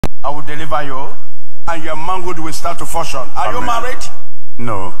I will deliver you, and your manhood will start to function. Are you married?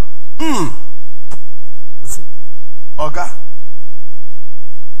 No. Oga,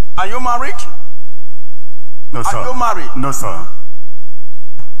 are you married? No, sir. Are you married? No, sir.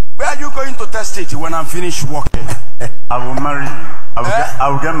 Where are you going to test it when I'm finished working? I will marry you. I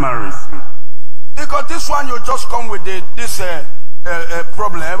will get married soon. Because this one you just come with this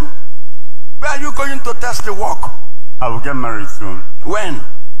problem. Where are you going to test the work? I will get married soon. When?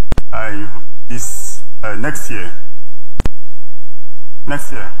 Next year.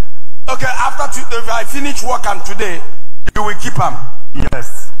 Next year. Okay, after if I finish work and today, you will keep them.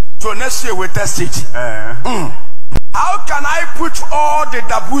 Yes. So next year we test it. How can I put all the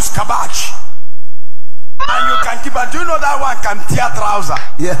dabus kabach and you can keep it? Do you know that one can tear trouser?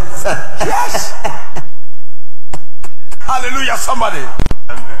 Yes. Yes. Hallelujah, somebody.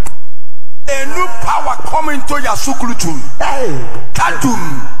 Amen. A new power coming to your sukulutum. Hey. Kadum.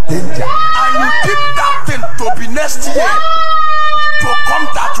 Danger. And you keep that thing to be next year to come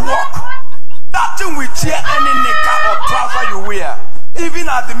that work. That thing will tear any knicker or trouser you wear. Even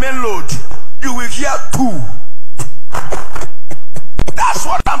at the main load, you will hear two. That's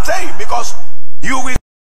what I'm saying, because you will